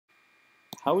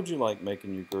How would you like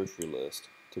making your grocery list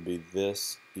to be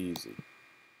this easy?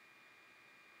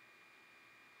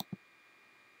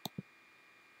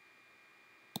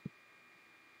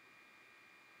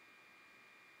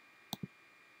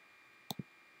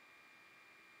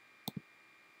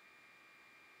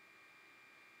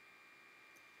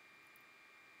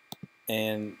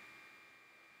 And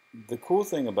the cool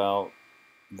thing about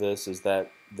this is that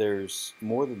there's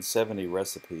more than 70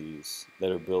 recipes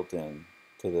that are built in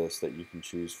to this that you can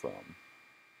choose from.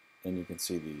 And you can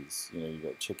see these, you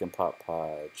got chicken pot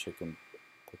pie, chicken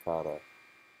piccata,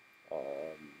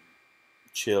 um,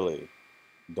 chili,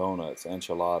 donuts,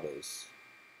 enchiladas,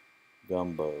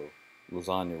 gumbo,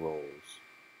 lasagna rolls.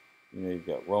 You've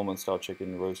got Roman style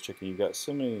chicken, roast chicken. You've got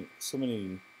so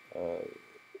many uh,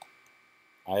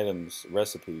 items,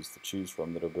 recipes to choose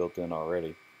from that are built in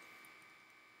already.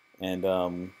 And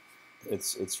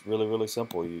it's really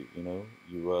simple.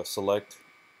 You select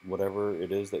whatever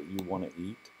it is that you want to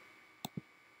eat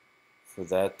for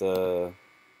that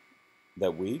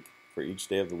week, for each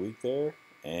day of the week there,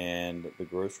 and the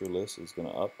grocery list is going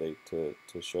to update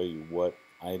to show you what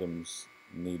items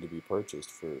need to be purchased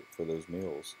for those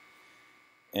meals.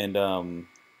 And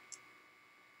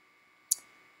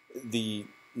the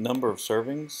number of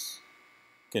servings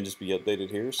can just be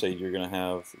updated here. Say you're going to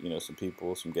have some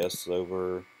people, some guests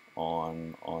over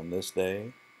on this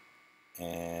day,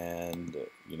 and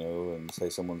and say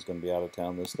someone's going to be out of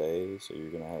town this day, so you're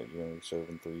going to be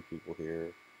serving 3 people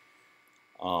here.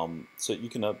 So you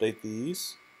can update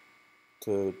these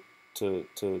to to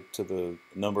the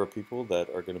number of people that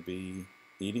are going to be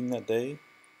eating that day.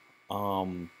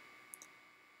 Um,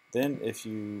 then if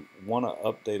you want to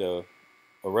update a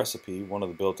recipe, one of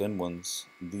the built-in ones,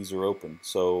 these are open.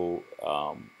 So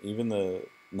even the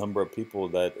number of people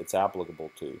that it's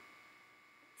applicable to,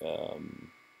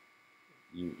 um,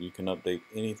 you can update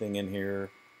anything in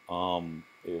here.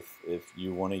 If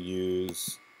you want to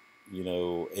use,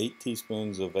 8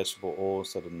 teaspoons of vegetable oil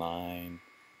instead of 9,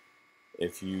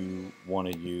 if you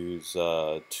want to use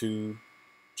 2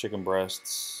 chicken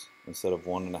breasts instead of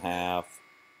 1.5,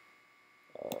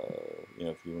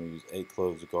 if you want to use 8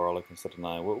 cloves of garlic instead of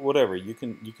 9, whatever. You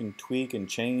can tweak and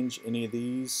change any of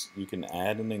these. You can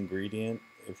add an ingredient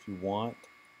if you want.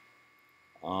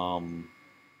 Um,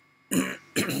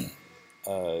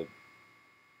 uh,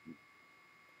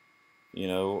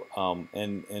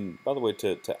 and by the way,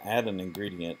 to add an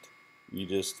ingredient, you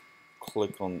just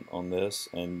click on this,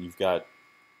 and you've got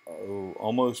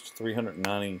almost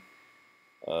 390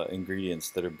 ingredients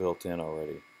that are built in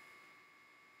already.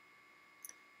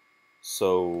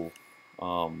 So,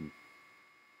 um,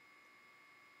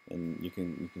 and you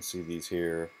can see these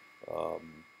here,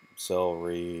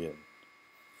 celery and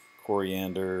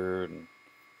coriander and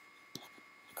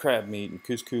crab meat and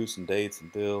couscous and dates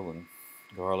and dill and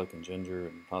garlic and ginger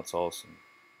and hot sauce and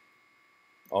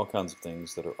all kinds of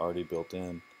things that are already built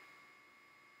in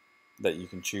that you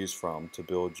can choose from to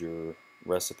build your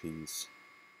recipes.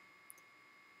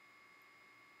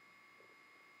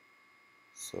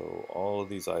 So all of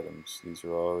these items, these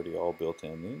are already all built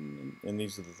in, and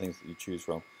these are the things that you choose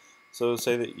from. So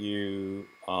say that you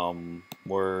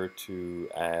were to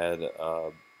add,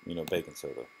 baking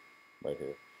soda right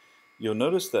here. You'll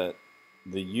notice that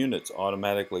the units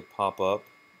automatically pop up.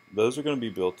 Those are going to be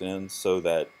built in so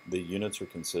that the units are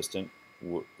consistent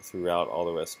throughout all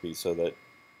the recipes, so that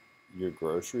your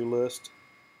grocery list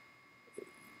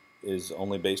is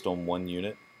only based on 1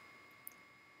 unit.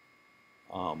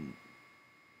 Um,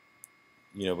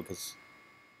 because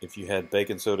if you had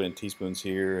baking soda in teaspoons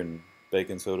here and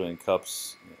baking soda in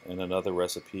cups in another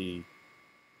recipe,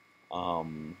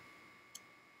 um,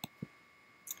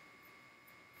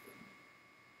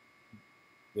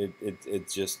 it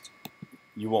just,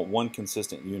 you want one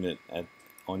consistent unit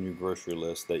on your grocery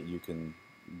list that you can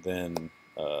then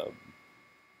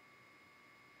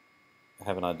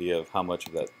have an idea of how much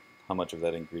of that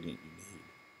ingredient you need.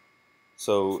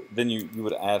 So then you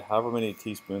would add however many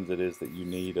teaspoons it is that you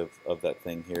need of that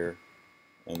thing here,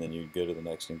 and then you go to the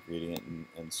next ingredient,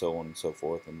 and so on and so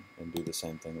forth, and do the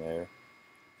same thing there.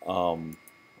 I'm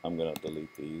going to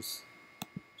delete these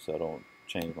so I don't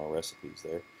change my recipes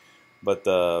there. But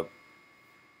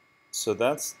so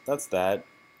that's that.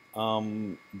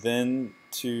 Then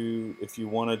if you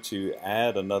wanted to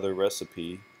add another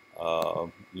recipe,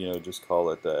 just call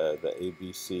it the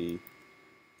ABC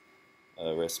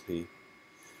recipe.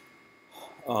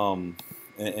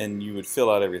 And you would fill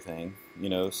out everything,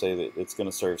 say that it's going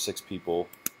to serve 6 people,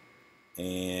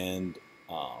 and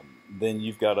then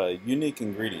you've got a unique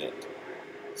ingredient.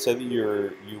 say that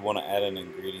you want to add an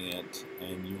ingredient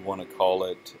and you want to call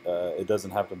it, it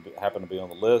doesn't have to happen to be on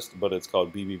the list, but it's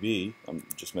called BBB. I'm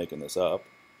just making this up,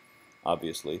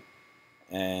 obviously.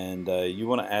 And you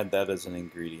want to add that as an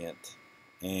ingredient.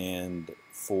 And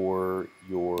for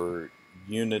your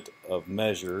unit of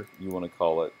measure, you want to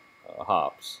call it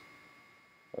hops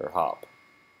or hop.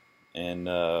 And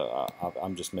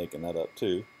I'm just making that up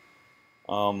too.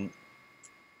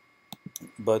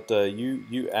 But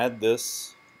you add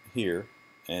this here,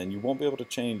 and you won't be able to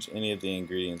change any of the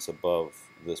ingredients above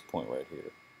this point right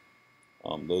here.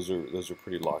 Those are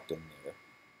pretty locked in there.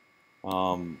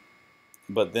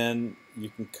 But then you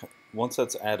can, once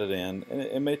that's added in, and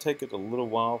it may take it a little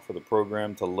while for the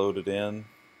program to load it in,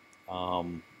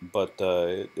 but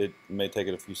it may take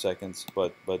it a few seconds,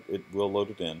 but it will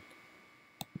load it in.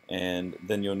 And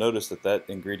then you'll notice that that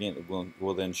ingredient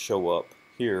will then show up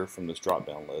here from this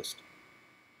drop-down list.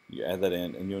 You add that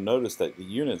in, and you'll notice that the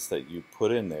units that you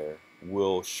put in there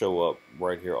will show up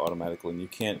right here automatically, and you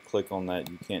can't click on that,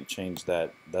 you can't change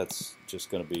that. That's just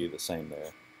going to be the same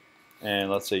there. And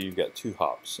let's say you've got 2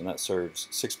 hops, and that serves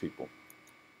 6 people.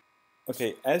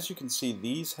 Okay, as you can see,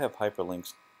 these have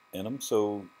hyperlinks in them,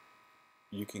 so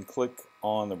you can click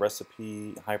on the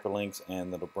recipe hyperlinks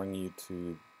and it'll bring you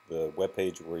to the web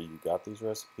page where you got these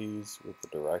recipes with the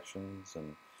directions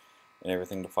and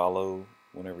everything to follow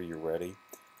whenever you're ready.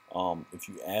 If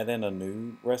you add in a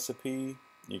new recipe,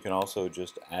 you can also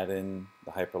just add in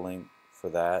the hyperlink for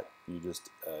that. You just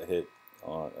hit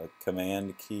a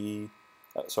Command K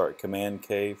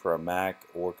for a Mac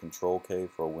or Control K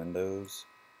for a Windows,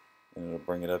 and it'll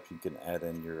bring it up. You can add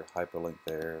in your hyperlink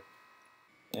there.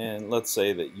 And let's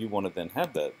say that you want to then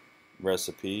have that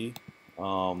recipe.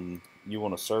 You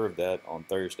want to serve that on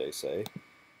Thursday, say,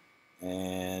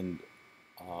 and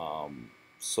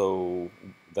so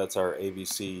that's our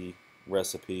ABC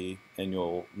recipe, and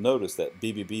you'll notice that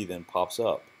BBB then pops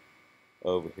up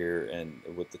over here and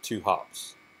with the 2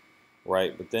 hops,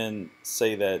 right? But then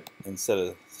say that instead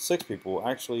of 6 people,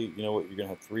 actually, you know what, you're going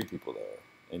to have 3 people there,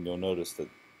 and you'll notice that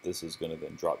this is going to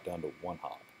then drop down to 1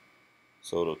 hop.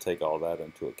 So it'll take all that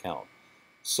into account.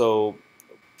 So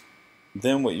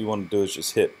then what you want to do is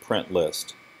just hit print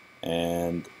list,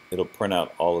 and it'll print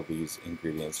out all of these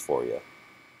ingredients for you.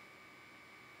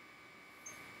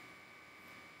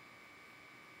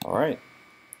 Alright,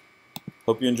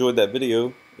 hope you enjoyed that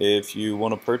video. If you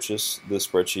want to purchase this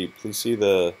spreadsheet, please see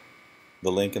the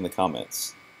link in the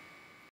comments.